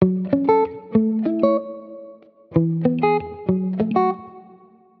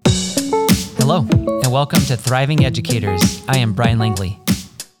Hello, and welcome to Thriving Educators. I am Brian Langley.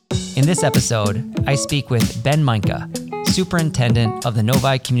 In this episode, I speak with Ben Mainka, Superintendent of the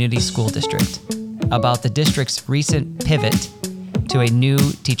Novi Community School District, about the district's recent pivot to a new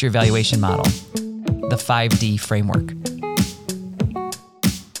teacher evaluation model, the 5D framework.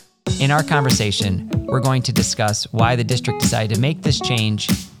 In our conversation, we're going to discuss why the district decided to make this change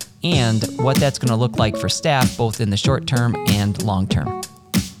and what that's going to look like for staff, both in the short term and long term.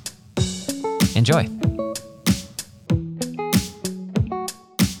 Enjoy.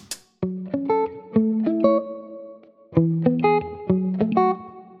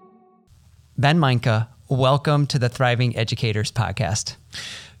 Ben Mainka, welcome to the Thriving Educators podcast.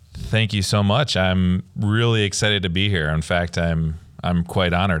 Thank you so much. I'm really excited to be here. In fact, I'm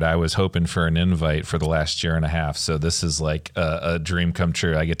quite honored. I was hoping for an invite for the last year and a half, so this is like a dream come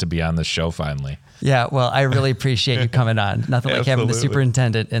true. I get to be on this show finally. Yeah, well, I really appreciate you coming on. Nothing like having the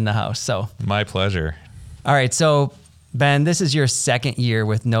superintendent in the house. So my pleasure. All right, so Ben, this is your second year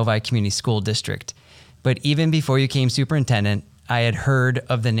with Novi Community School District, but even before you came superintendent, I had heard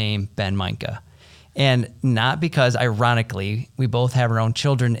of the name Ben Mainka. And not because, ironically, we both have our own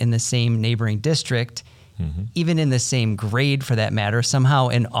children in the same neighboring district, even in the same grade for that matter. Somehow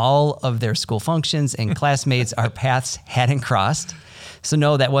in all of their school functions and classmates, our paths hadn't crossed. So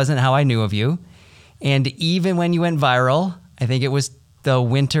no, that wasn't how I knew of you. And even when you went viral, I think it was the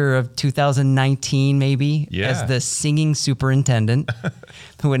winter of 2019 maybe, as the singing superintendent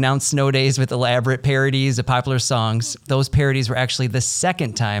who announced snow days with elaborate parodies of popular songs. Those parodies were actually the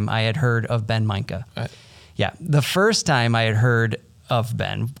second time I had heard of Ben Mainka. Yeah, the first time I had heard of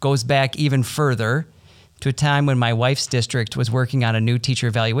Ben goes back even further to a time when my wife's district was working on a new teacher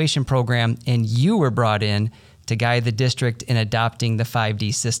evaluation program, and you were brought in to guide the district in adopting the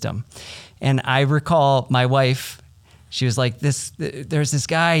 5D system. And I recall my wife, she was like, there's this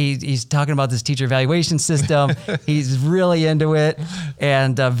guy, he's talking about this teacher evaluation system. He's really into it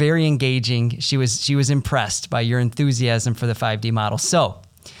and very engaging. She was impressed by your enthusiasm for the 5D model. So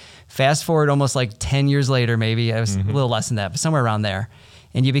fast forward almost like 10 years later, maybe, it was a little less than that, but somewhere around there.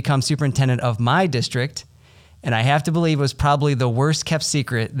 And you become superintendent of my district. And I have to believe it was probably the worst kept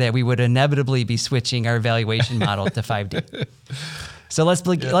secret that we would inevitably be switching our evaluation model to 5D. So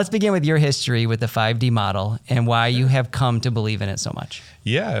let's begin with your history with the 5D model and why you have come to believe in it so much.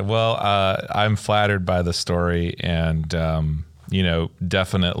 Yeah, well, I'm flattered by the story and,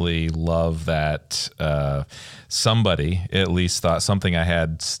 definitely love that somebody at least thought something I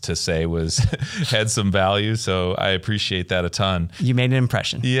had to say had some value. So I appreciate that a ton. You made an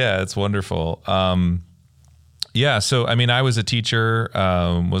impression. Yeah, it's wonderful. So, I was a teacher,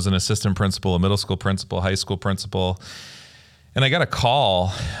 was an assistant principal, a middle school principal, high school principal. And I got a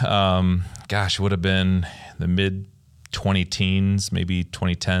call, it would have been the mid-20-teens, maybe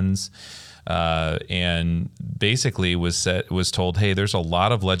 2010s, and basically was told, hey, there's a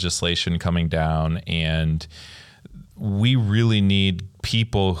lot of legislation coming down, and we really need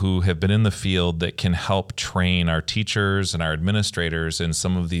people who have been in the field that can help train our teachers and our administrators in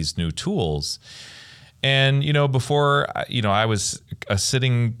some of these new tools. And, before, I was a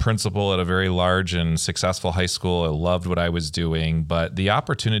sitting principal at a very large and successful high school. I loved what I was doing, but the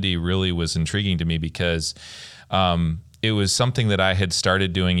opportunity really was intriguing to me because it was something that I had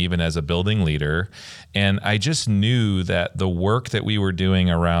started doing even as a building leader. And I just knew that the work that we were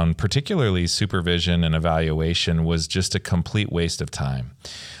doing around particularly supervision and evaluation was just a complete waste of time.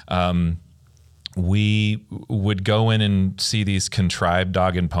 We would go in and see these contrived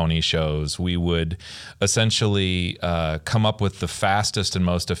dog and pony shows. We would essentially come up with the fastest and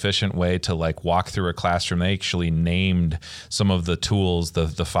most efficient way to walk through a classroom. They actually named some of the tools, the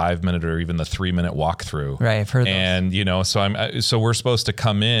 5-minute or even the 3-minute walkthrough. Right, I've heard those. So we're supposed to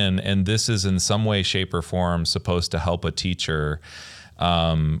come in, and this is in some way, shape, or form supposed to help a teacher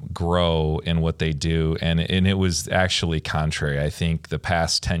grow in what they do. And it was actually contrary. I think the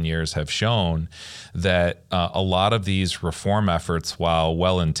past 10 years have shown that a lot of these reform efforts, while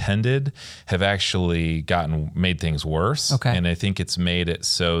well-intended, have actually made things worse. Okay. And I think it's made it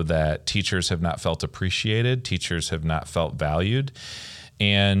so that teachers have not felt appreciated, teachers have not felt valued.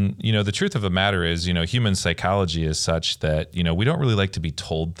 And, the truth of the matter is, human psychology is such that, we don't really like to be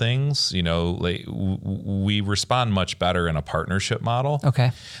told things. We respond much better in a partnership model.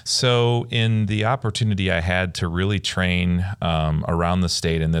 Okay. So in the opportunity I had to really train around the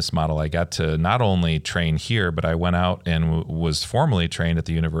state in this model, I got to not only train here, but I went out and was formally trained at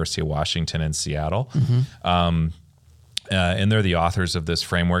the University of Washington in Seattle. And they're the authors of this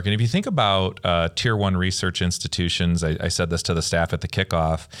framework. And if you think about tier one research institutions, I said this to the staff at the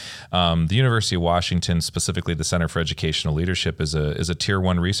kickoff, the University of Washington, specifically the Center for Educational Leadership, is a tier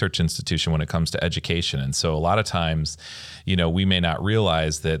one research institution when it comes to education. And so a lot of times, we may not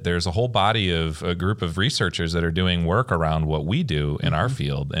realize that there's a whole body of a group of researchers that are doing work around what we do in our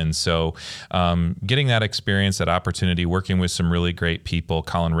field. And so getting that experience, that opportunity, working with some really great people,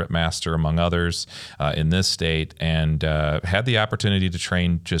 Colin Rittmaster, among others, in this state, and had the opportunity to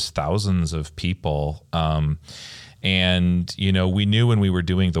train just thousands of people. And, we knew when we were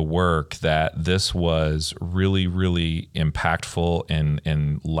doing the work that this was really, really impactful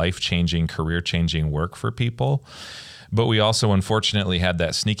and life-changing, career-changing work for people. But we also, unfortunately, had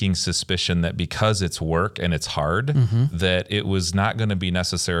that sneaking suspicion that because it's work and it's hard, that it was not going to be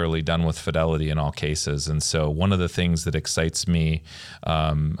necessarily done with fidelity in all cases. And so one of the things that excites me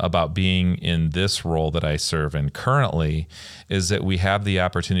about being in this role that I serve in currently is that we have the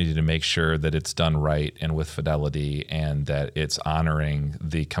opportunity to make sure that it's done right and with fidelity, and that it's honoring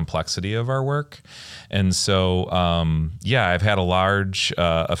the complexity of our work. And so, I've had a large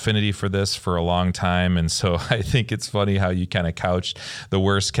affinity for this for a long time. And so I think it's funny how you kind of couched the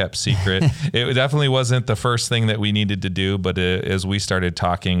worst kept secret. It definitely wasn't the first thing that we needed to do, but as we started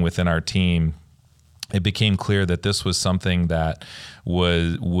talking within our team, it became clear that this was something that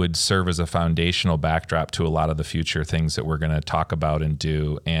would serve as a foundational backdrop to a lot of the future things that we're going to talk about and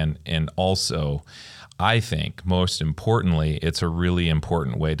do. And also, I think most importantly, it's a really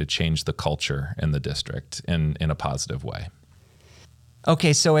important way to change the culture in the district in a positive way.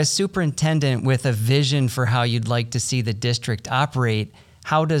 Okay, so as superintendent with a vision for how you'd like to see the district operate,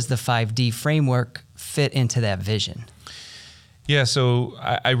 how does the 5D framework fit into that vision? Yeah, so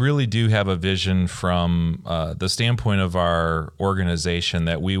I really do have a vision from the standpoint of our organization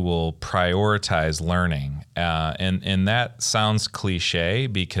that we will prioritize learning. And that sounds cliche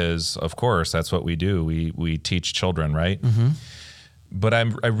because, of course, that's what we do. We teach children, right? Mm-hmm. But I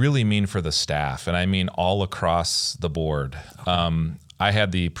really mean for the staff, and I mean all across the board. Okay. I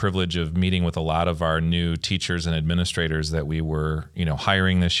had the privilege of meeting with a lot of our new teachers and administrators that we were,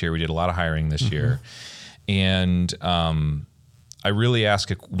 hiring this year. We did a lot of hiring this year. And I really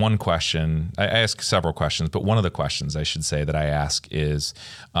ask one question. I ask several questions, but one of the questions I should say that I ask is,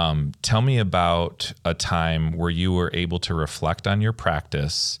 tell me about a time where you were able to reflect on your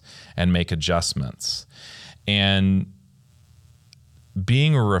practice and make adjustments. And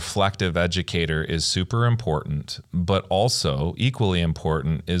being a reflective educator is super important, but also equally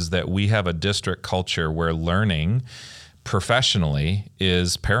important is that we have a district culture where learning professionally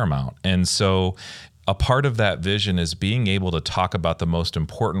is paramount. And so a part of that vision is being able to talk about the most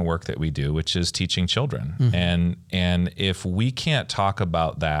important work that we do, which is teaching children. Mm-hmm. And if we can't talk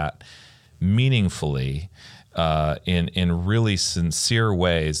about that meaningfully, in really sincere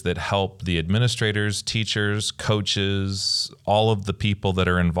ways that help the administrators, teachers, coaches, all of the people that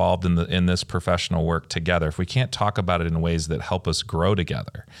are involved in this professional work together, if we can't talk about it in ways that help us grow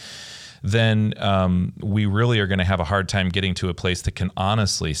together, then we really are going to have a hard time getting to a place that can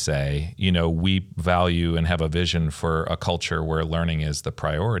honestly say, we value and have a vision for a culture where learning is the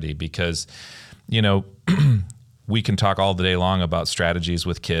priority. Because, we can talk all the day long about strategies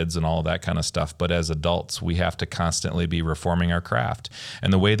with kids and all of that kind of stuff, but as adults, we have to constantly be reforming our craft.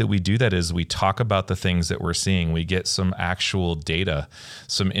 And the way that we do that is we talk about the things that we're seeing. We get some actual data,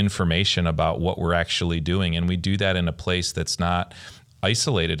 some information about what we're actually doing, and we do that in a place that's not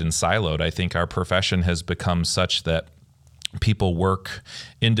isolated and siloed. I think our profession has become such that people work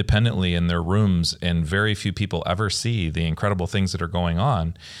independently in their rooms, and very few people ever see the incredible things that are going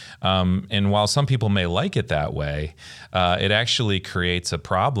on. And while some people may like it that way, it actually creates a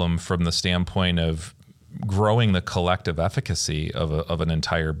problem from the standpoint of growing the collective efficacy of an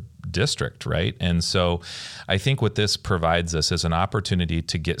entire district, right? And so I think what this provides us is an opportunity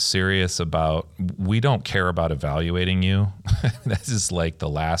to get serious about, we don't care about evaluating you. This is like the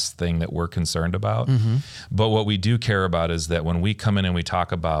last thing that we're concerned about. Mm-hmm. But what we do care about is that when we come in and we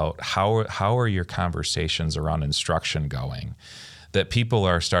talk about how are your conversations around instruction going, that people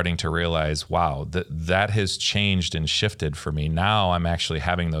are starting to realize, wow, that has changed and shifted for me. Now I'm actually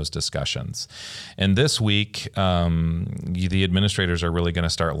having those discussions. And this week, the administrators are really going to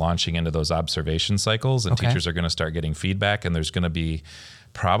start launching into those observation cycles, and teachers are going to start getting feedback, and there's going to be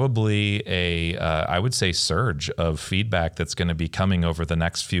probably I would say, surge of feedback that's going to be coming over the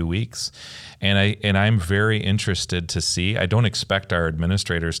next few weeks. And I'm very interested to see. I don't expect our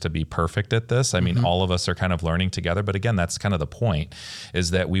administrators to be perfect at this. I mean, all of us are kind of learning together. But again, that's kind of the point,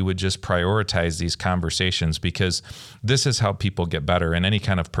 is that we would just prioritize these conversations, because this is how people get better in any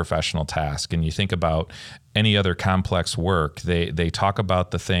kind of professional task. And you think about any other complex work. They talk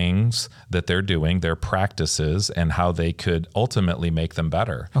about the things that they're doing, their practices, and how they could ultimately make them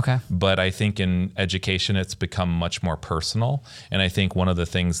better. Okay. But I think in education, it's become much more personal. And I think one of the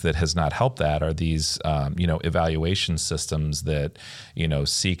things that has not helped that are these, evaluation systems that,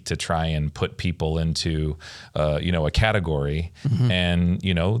 seek to try and put people into, a category. And,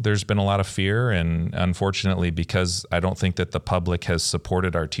 there's been a lot of fear. And unfortunately, because I don't think that the public has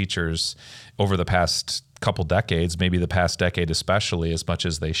supported our teachers over the past couple decades, maybe the past decade especially, as much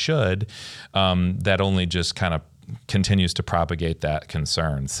as they should, that only just kind of continues to propagate that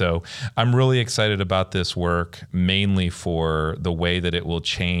concern. So I'm really excited about this work, mainly for the way that it will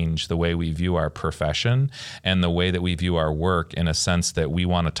change the way we view our profession and the way that we view our work, in a sense that we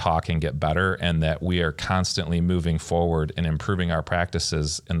want to talk and get better, and that we are constantly moving forward and improving our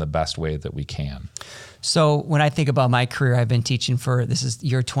practices in the best way that we can. So when I think about my career, I've been teaching this is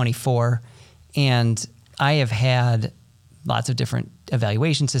year 24, and I have had lots of different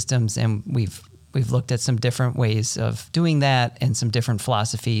evaluation systems, and we've looked at some different ways of doing that and some different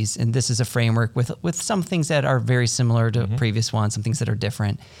philosophies. And this is a framework with some things that are very similar to previous ones, some things that are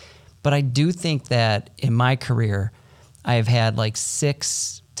different. But I do think that in my career, I've had like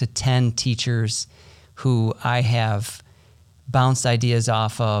 6 to 10 teachers who I have bounced ideas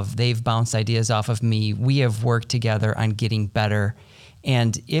off of. They've bounced ideas off of me. We have worked together on getting better.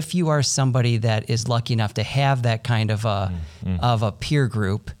 And if you are somebody that is lucky enough to have that kind of a peer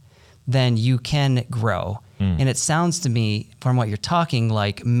group, then you can grow. And it sounds to me, from what you're talking,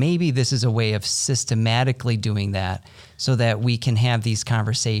 like maybe this is a way of systematically doing that so that we can have these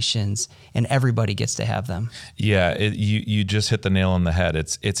conversations and everybody gets to have them. Yeah, you just hit the nail on the head.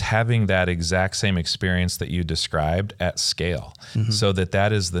 It's having that exact same experience that you described at scale, so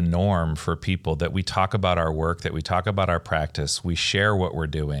that is the norm for people, that we talk about our work, that we talk about our practice, we share what we're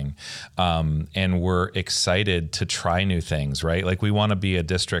doing, and we're excited to try new things, right? Like we want to be a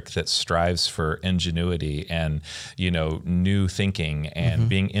district that strives for ingenuity and, new thinking and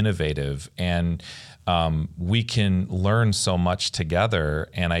being innovative. And we can learn so much together.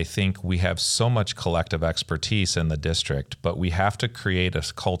 And I think we have so much collective expertise in the district, but we have to create a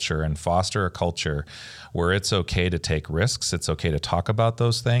culture and foster a culture where it's okay to take risks. It's okay to talk about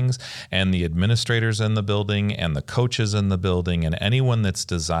those things. And the administrators in the building and the coaches in the building and anyone that's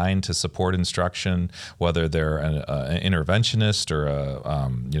designed to support instruction, whether they're an interventionist or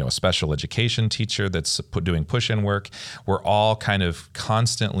a special education teacher that's doing push-in work, we're all kind of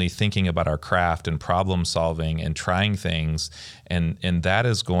constantly thinking about our craft and problem solving and trying things. And that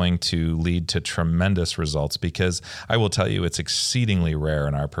is going to lead to tremendous results, because I will tell you, it's exceedingly rare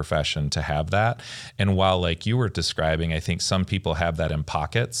in our profession to have that. And while, like you were describing, I think some people have that in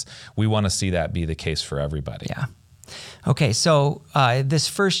pockets, we want to see that be the case for everybody. Yeah. Okay, so this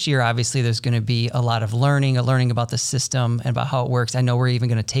first year, obviously, there's going to be a lot of learning about the system and about how it works. I know we're even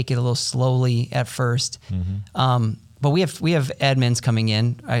going to take it a little slowly at first. But we have admins coming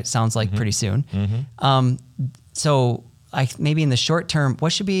in, it sounds like, pretty soon. So maybe in the short term,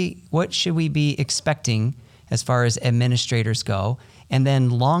 what should we be expecting as far as administrators go? And then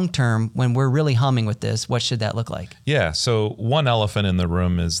long term, when we're really humming with this, what should that look like? Yeah. So one elephant in the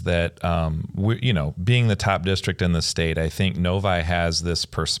room is that, being the top district in the state, I think Novi has this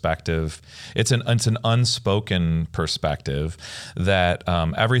perspective. It's an unspoken perspective that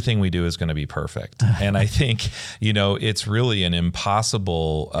everything we do is going to be perfect. And I think, it's really an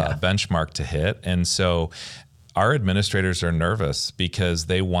impossible benchmark to hit. And so our administrators are nervous because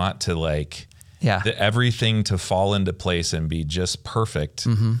they want to everything to fall into place and be just perfect.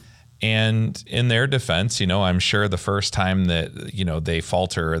 And in their defense, I'm sure the first time that, they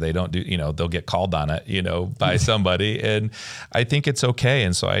falter or they don't do, they'll get called on it, by somebody. And I think it's okay.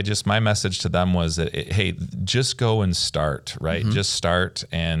 And so my message to them was that, hey, just go and start, right? Just start.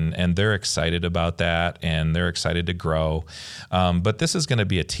 And they're excited about that, and they're excited to grow. But this is going to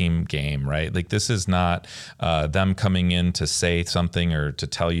be a team game, right? Like, this is not them coming in to say something or to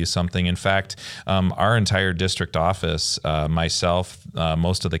tell you something. In fact, our entire district office, myself,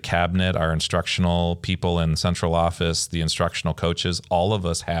 most of the cabinet, our instructional people in central office, the instructional coaches, all of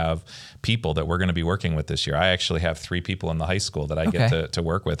us have people that we're going to be working with this year. I actually have 3 people in the high school that I get to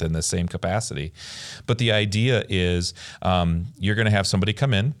work with in the same capacity. But the idea is you're going to have somebody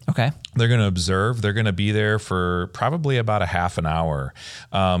come in. Okay. They're going to observe. They're going to be there for probably about a half an hour.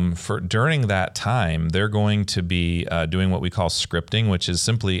 During that time, they're going to be doing what we call scripting, which is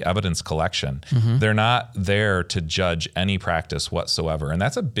simply evidence collection. They're not there to judge any practice whatsoever. And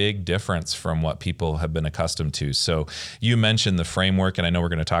that's a big big difference from what people have been accustomed to. So you mentioned the framework, and I know we're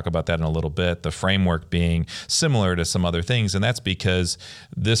going to talk about that in a little bit, the framework being similar to some other things. And that's because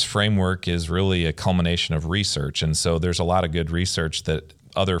this framework is really a culmination of research. And so there's a lot of good research that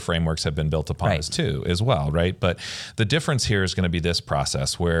other frameworks have been built upon us too as well, right? But the difference here is going to be this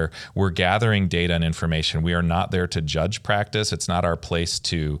process where we're gathering data and information. We are not there to judge practice. It's not our place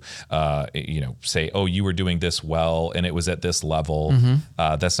to, say, oh, you were doing this well and it was at this level.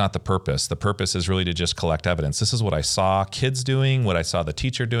 That's not the purpose. The purpose is really to just collect evidence. This is what I saw kids doing, what I saw the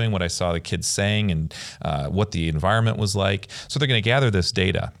teacher doing, what I saw the kids saying, and what the environment was like. So they're going to gather this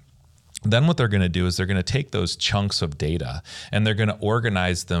data. Then what they're going to do is they're going to take those chunks of data and they're going to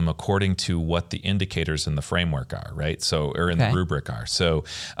organize them according to what the indicators in the framework are, right? So, or in the rubric are. So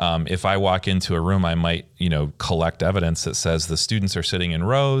if I walk into a room, I might, collect evidence that says the students are sitting in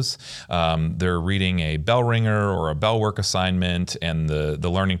rows, they're reading a bell ringer or a bell work assignment, and the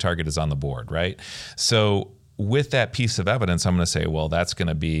learning target is on the board, right? So with that piece of evidence, I'm going to say, well, that's going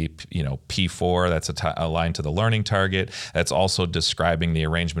to be, P4, that's aligned to the learning target. That's also describing the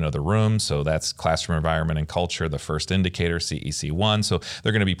arrangement of the room. So that's classroom environment and culture, the first indicator, CEC1. So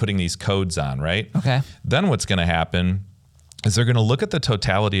they're going to be putting these codes on, right? Okay. Then what's going to happen is they're going to look at the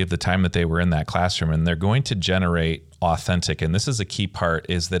totality of the time that they were in that classroom, and they're going to generate authentic, and this is a key part,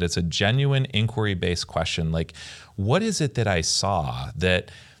 is that it's a genuine inquiry-based question. Like, what is it that I saw that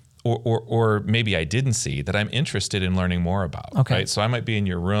or maybe I didn't see that I'm interested in learning more about, right? So I might be in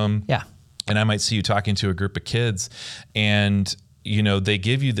your room and I might see you talking to a group of kids, and they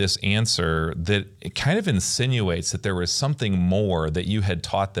give you this answer that it kind of insinuates that there was something more that you had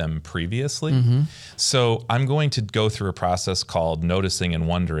taught them previously. So I'm going to go through a process called noticing and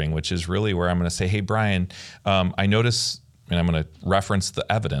wondering, which is really where I'm going to say, hey, Brian, I notice, and I'm going to reference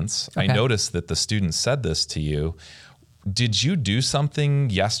the evidence. I noticed that the student said this to you. Did you do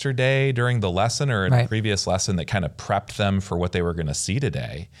something yesterday during the lesson or in a previous lesson that kind of prepped them for what they were going to see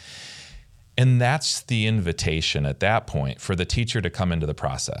today? And that's the invitation at that point for the teacher to come into the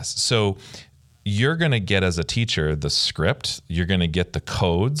process. So you're going to get, as a teacher, the script, you're going to get the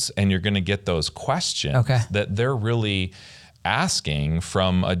codes, and you're going to get those questions that they're really asking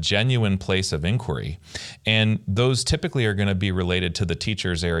from a genuine place of inquiry. And those typically are going to be related to the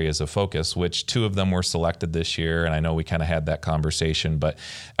teacher's areas of focus, which 2 of them were selected this year. And I know we kind of had that conversation, but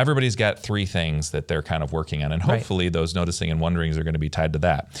everybody's got 3 things that they're kind of working on. And hopefully those noticing and wonderings are going to be tied to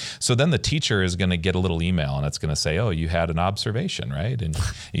that. So then the teacher is going to get a little email, and it's going to say, oh, you had an observation, right? And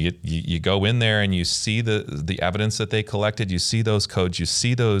you go in there and you see the evidence that they collected, you see those codes, you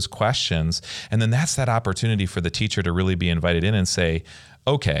see those questions. And then that's that opportunity for the teacher to really be invited in and say,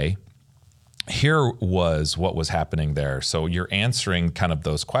 okay, here was what was happening there. So you're answering kind of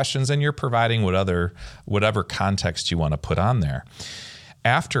those questions, and you're providing whatever context you want to put on there.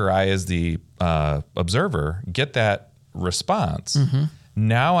 After I, as the observer, get that response,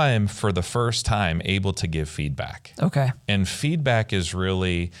 now I am, for the first time, able to give feedback. And feedback is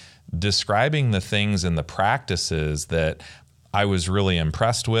really describing the things and the practices that I was really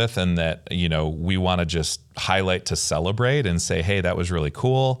impressed with, and that, we want to just highlight to celebrate and say, hey, that was really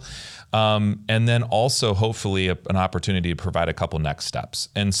cool. And then also hopefully an opportunity to provide a couple next steps.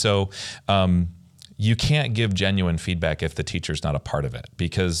 And so you can't give genuine feedback if the teacher's not a part of it,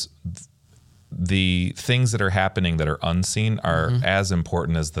 because the things that are happening that are unseen are as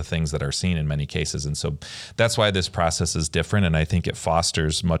important as the things that are seen in many cases. And so that's why this process is different. And I think it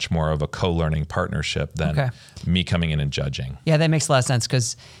fosters much more of a co-learning partnership than me coming in and judging. Yeah, that makes a lot of sense,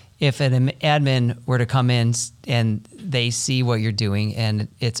 because if an admin were to come in and they see what you're doing and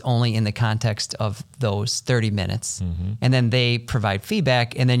it's only in the context of those 30 minutes, and then they provide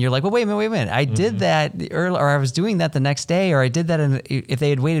feedback, and then you're like, well, wait a minute. I did that earlier, or I was doing that the next day, or I did that. If they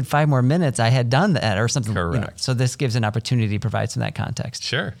had waited 5 more minutes, I had done that or something. Correct. So this gives an opportunity to provide some of that context.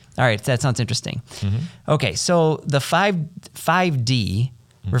 Sure. All right. That sounds interesting. Okay. So the 5D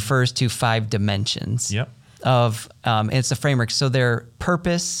refers to 5 dimensions. Of it's a framework. So they're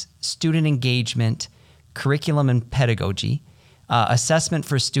purpose, student engagement, curriculum and pedagogy, assessment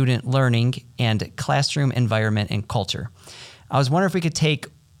for student learning, and classroom environment and culture. I was wondering if we could take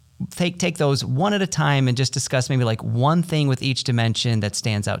those one at a time and just discuss maybe like one thing with each dimension that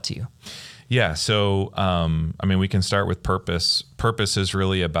stands out to you. Yeah. So, we can start with purpose. Purpose is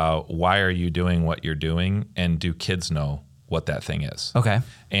really about, why are you doing what you're doing? And do kids know what that thing is. Okay.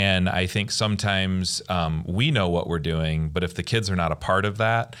 And I think sometimes we know what we're doing, but if the kids are not a part of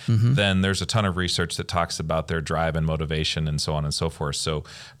that, then there's a ton of research that talks about their drive and motivation and so on and so forth. So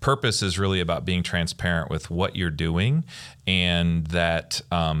purpose is really about being transparent with what you're doing, and that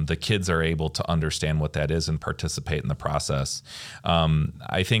the kids are able to understand what that is and participate in the process.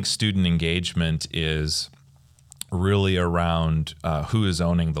 I think student engagement is really around who is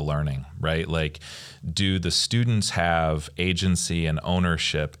owning the learning, right? Like, do the students have agency and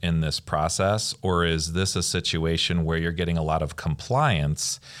ownership in this process, or is this a situation where you're getting a lot of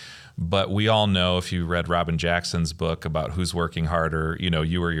compliance? But we all know, if you read Robin Jackson's book about who's working harder,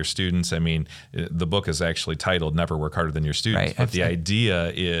 you or your students. I mean, the book is actually titled "Never Work Harder Than Your Students." Right. But the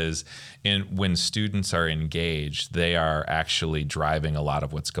idea is, when students are engaged, they are actually driving a lot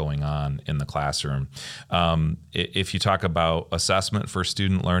of what's going on in the classroom. If you talk about assessment for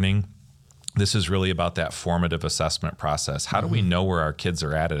student learning, this is really about that formative assessment process. How do we know where our kids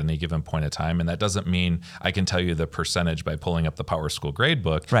are at any given point of time? And that doesn't mean I can tell you the percentage by pulling up the Power School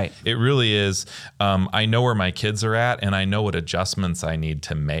gradebook. Right. It really is, I know where my kids are at, and I know what adjustments I need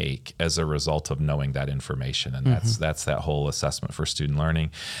to make as a result of knowing that information. And that's that whole assessment for student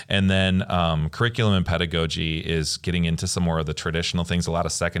learning. And then curriculum and pedagogy is getting into some more of the traditional things. A lot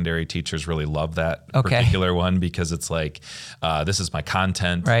of secondary teachers really love that particular one, because it's like, this is my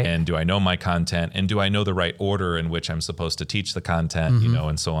content, and do I know my content, and do I know the right order in which I'm supposed to teach the content,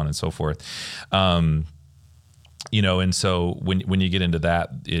 and so on and so forth. And so when you get into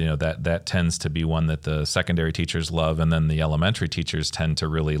that, that tends to be one that the secondary teachers love, and then the elementary teachers tend to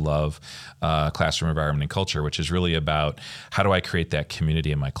really love classroom environment and culture, which is really about, how do I create that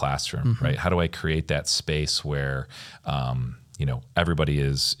community in my classroom, right? How do I create that space where everybody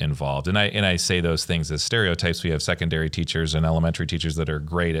is involved. And I say those things as stereotypes. We have secondary teachers and elementary teachers that are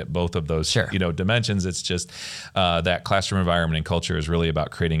great at both of those, dimensions. It's just that classroom environment and culture is really about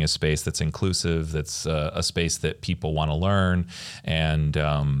creating a space that's inclusive, that's a space that people want to learn, and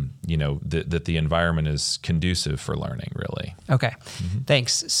that the environment is conducive for learning, really. Okay,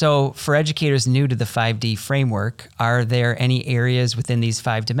 thanks. So for educators new to the 5D framework, are there any areas within these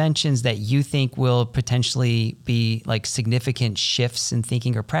 5 dimensions that you think will potentially be like significant shifts in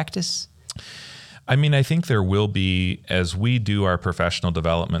thinking or practice? I mean, I think there will be, as we do our professional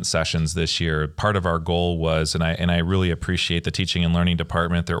development sessions this year. Part of our goal was, and I really appreciate the teaching and learning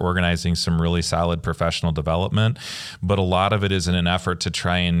department. They're organizing some really solid professional development, but a lot of it is in an effort to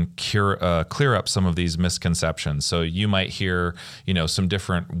try and clear up some of these misconceptions. So you might hear, some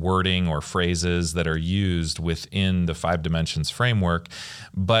different wording or phrases that are used within the 5 dimensions framework,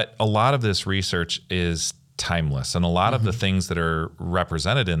 but a lot of this research is timeless. And a lot of the things that are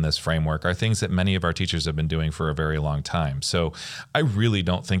represented in this framework are things that many of our teachers have been doing for a very long time. So I really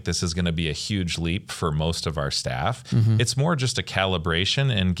don't think this is going to be a huge leap for most of our staff. It's more just a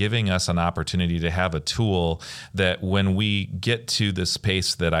calibration and giving us an opportunity to have a tool that, when we get to this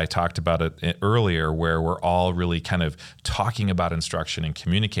pace that I talked about it earlier, where we're all really kind of talking about instruction and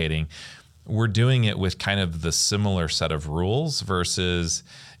communicating, we're doing it with kind of the similar set of rules versus,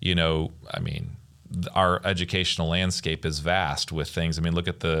 our educational landscape is vast with things. I mean, look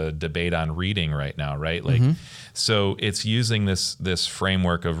at the debate on reading right now, right? Like, so it's using this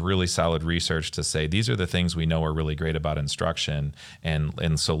framework of really solid research to say, these are the things we know are really great about instruction,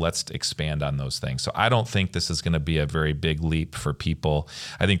 and so let's expand on those things. So I don't think this is going to be a very big leap for people.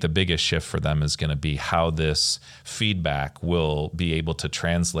 I think the biggest shift for them is going to be how this feedback will be able to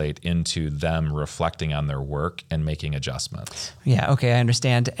translate into them reflecting on their work and making adjustments. Yeah, okay, I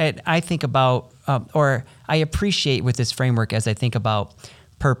understand. And I think about, or I appreciate with this framework as I think about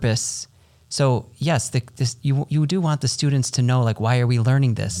purpose. So yes, you do want the students to know, like, why are we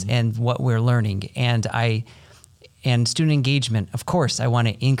learning this and what we're learning, and student engagement. Of course, I want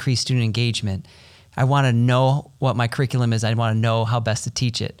to increase student engagement. I want to know what my curriculum is. I want to know how best to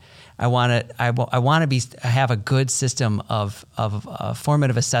teach it. I want to have a good system of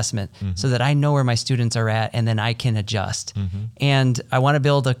formative assessment so that I know where my students are at, and then I can adjust. And I want to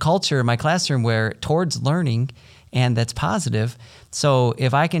build a culture in my classroom towards learning, and that's positive. So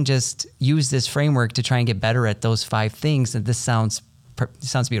if I can just use this framework to try and get better at those 5 things, then this sounds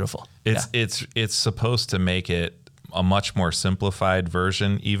beautiful. It's supposed to make it a much more simplified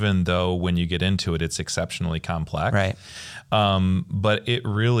version, even though when you get into it, it's exceptionally complex. Right. But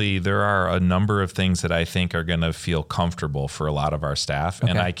there are a number of things that I think are going to feel comfortable for a lot of our staff. Okay.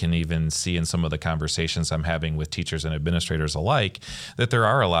 And I can even see in some of the conversations I'm having with teachers and administrators alike that there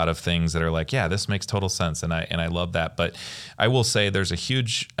are a lot of things that are like, yeah, this makes total sense. And I love that. But I will say there's a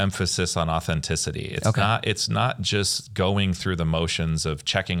huge emphasis on authenticity. It's not just going through the motions of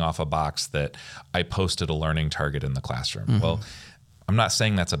checking off a box that I posted a learning target in the the classroom. Well, I'm not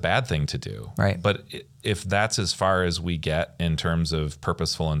saying that's a bad thing to do, right? But if that's as far as we get in terms of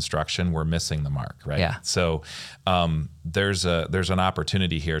purposeful instruction, we're missing the mark, right? Yeah. So there's an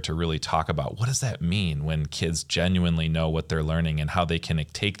opportunity here to really talk about what does that mean when kids genuinely know what they're learning and how they can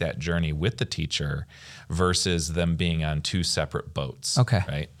take that journey with the teacher versus them being on two separate boats. Okay.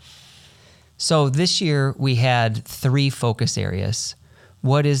 Right. So this year we had 3 focus areas.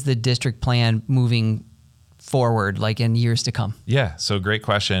 What is the district plan moving forward, like in years to come? Yeah, so great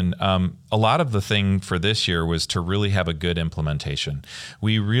question. A lot of the thing for this year was to really have a good implementation.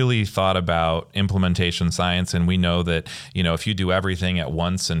 We really thought about implementation science, and we know that, if you do everything at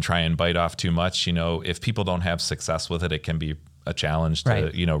once and try and bite off too much, if people don't have success with it, it can be a challenge to,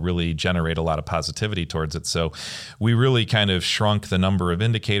 right. Really generate a lot of positivity towards it. So we really kind of shrunk the number of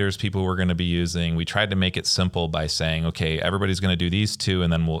indicators people were going to be using. We tried to make it simple by saying, okay, everybody's going to do these 2,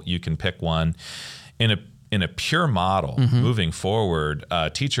 and then you can pick one. In a pure model, moving forward,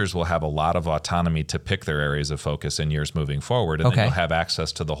 teachers will have a lot of autonomy to pick their areas of focus in years moving forward, and then you'll have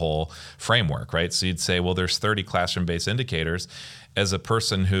access to the whole framework, right? So you'd say, well, there's 30 classroom-based indicators. As a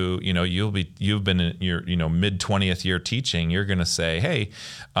person who, you've been in your, mid 20th year teaching, you're going to say, hey,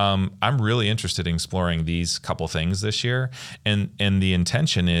 I'm really interested in exploring these couple things this year. And the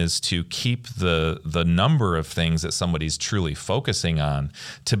intention is to keep the number of things that somebody's truly focusing on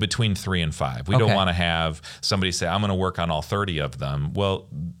to between 3 and 5. We don't want to have somebody say, I'm going to work on all 30 of them. Well,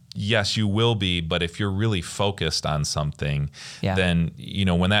 yes, you will be, but if you're really focused on something, then,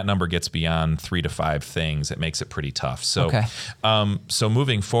 when that number gets beyond 3 to 5 things, it makes it pretty tough. So, so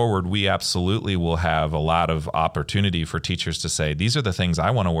moving forward, we absolutely will have a lot of opportunity for teachers to say, these are the things I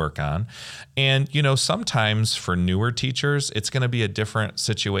want to work on. And, sometimes for newer teachers, it's going to be a different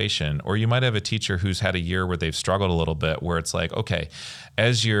situation. Or you might have a teacher who's had a year where they've struggled a little bit, where it's like, okay,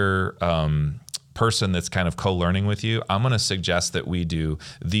 as your person that's kind of co-learning with you, I'm going to suggest that we do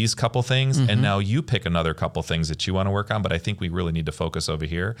these couple things, and now you pick another couple things that you want to work on, but I think we really need to focus over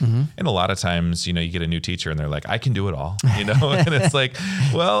here. And a lot of times, you get a new teacher and they're like, I can do it all, and it's like,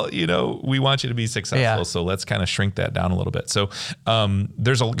 well, we want you to be successful, so let's kind of shrink that down a little bit. So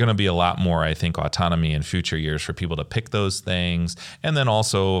there's going to be a lot more, I think, autonomy in future years for people to pick those things, and then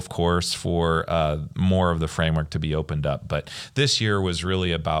also, of course, for more of the framework to be opened up. But this year was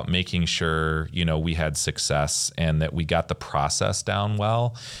really about making sure, we had success and that we got the process down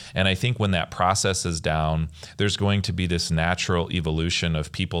well. And I think when that process is down, there's going to be this natural evolution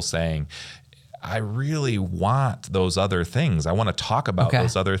of people saying, I really want those other things. I want to talk about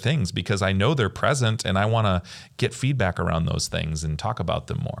those other things because I know they're present, and I want to get feedback around those things and talk about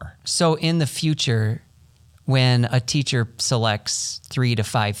them more. So in the future, when a teacher selects 3 to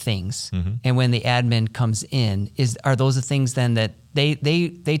 5 things, and when the admin comes in, are those the things then that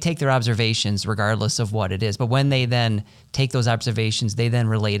they take their observations regardless of what it is, but when they then take those observations, they then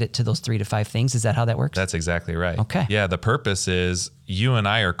relate it to those 3 to 5 things? Is that how that works? That's exactly right. Okay. Yeah, the purpose is you and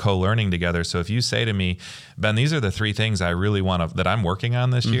I are co-learning together. So if you say to me, Ben, these are the 3 things I really want that I'm working on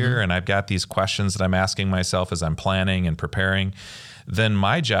this year, and I've got these questions that I'm asking myself as I'm planning and preparing, then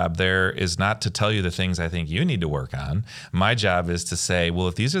my job there is not to tell you the things I think you need to work on. My job is to say, well,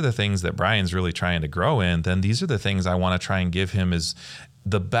 if these are the things that Brian's really trying to grow in, then these are the things I want to try and give him as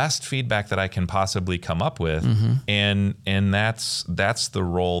the best feedback that I can possibly come up with. And that's the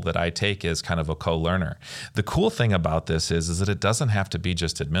role that I take as kind of a co-learner. The cool thing about this is that it doesn't have to be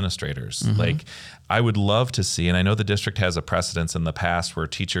just administrators. Like, I would love to see, and I know the district has a precedence in the past where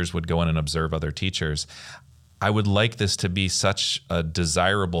teachers would go in and observe other teachers. I would like this to be such a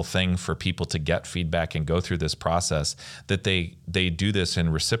desirable thing for people to get feedback and go through this process that they do this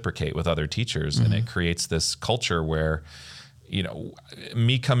and reciprocate with other teachers. And it creates this culture where,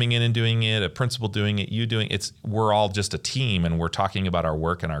 me coming in and doing it, a principal doing it, you doing it, we're all just a team, and we're talking about our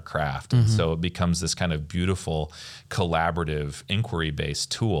work and our craft. And so it becomes this kind of beautiful, collaborative, inquiry-based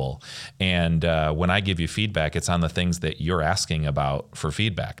tool. And when I give you feedback, it's on the things that you're asking about for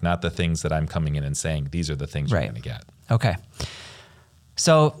feedback, not the things that I'm coming in and saying, these are the things you're going to get. Okay.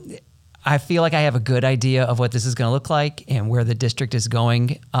 So I feel like I have a good idea of what this is going to look like and where the district is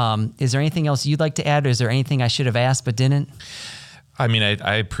going. Is there anything else you'd like to add, or is there anything I should have asked but didn't? I mean,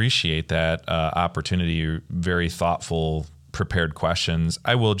 I appreciate that opportunity, very thoughtful, prepared questions.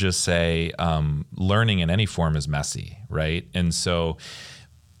 I will just say learning in any form is messy, right? And so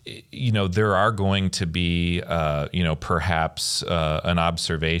there are going to be, perhaps an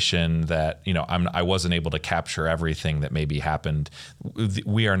observation that, I wasn't able to capture everything that maybe happened.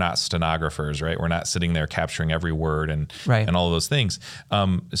 We are not stenographers, right? We're not sitting there capturing every word and all of those things.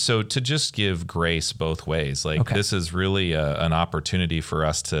 So to just give grace both ways, this is really an opportunity for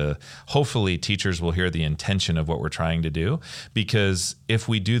us to, hopefully teachers will hear the intention of what we're trying to do, because if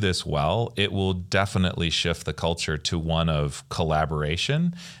we do this well, it will definitely shift the culture to one of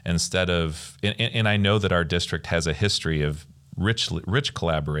collaboration instead of, and I know that our district has a history of rich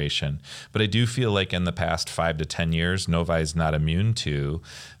collaboration, but I do feel like in the past 5 to 10 years, Novi is not immune to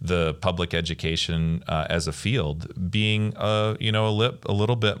the public education as a field being a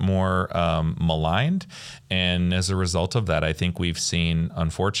little bit more maligned, and as a result of that, I think we've seen,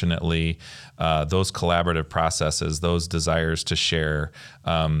 unfortunately, those collaborative processes, those desires to share,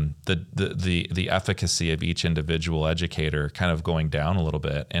 the efficacy of each individual educator kind of going down a little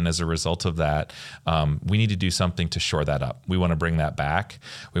bit, and as a result of that, we need to do something to shore that up. We want to bring that back.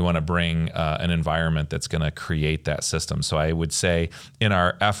 We want to bring an environment that's going to create that system. So I would say in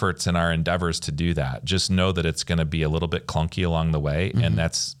our efforts and our endeavors to do that, just know that it's going to be a little bit clunky along the way, and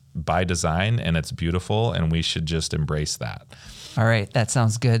that's by design, and it's beautiful, and we should just embrace that. All right. That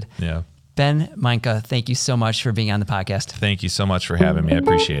sounds good. Yeah. Ben, Mainka, thank you so much for being on the podcast. Thank you so much for having me. I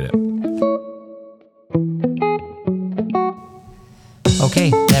appreciate it. Okay,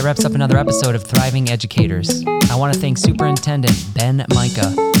 that wraps up another episode of Thriving Educators. I want to thank Superintendent Ben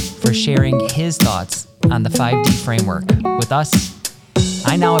Mainka for sharing his thoughts on the 5D framework with us.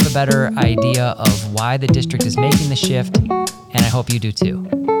 I now have a better idea of why the district is making the shift, and I hope you do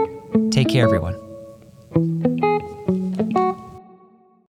too. Take care, everyone.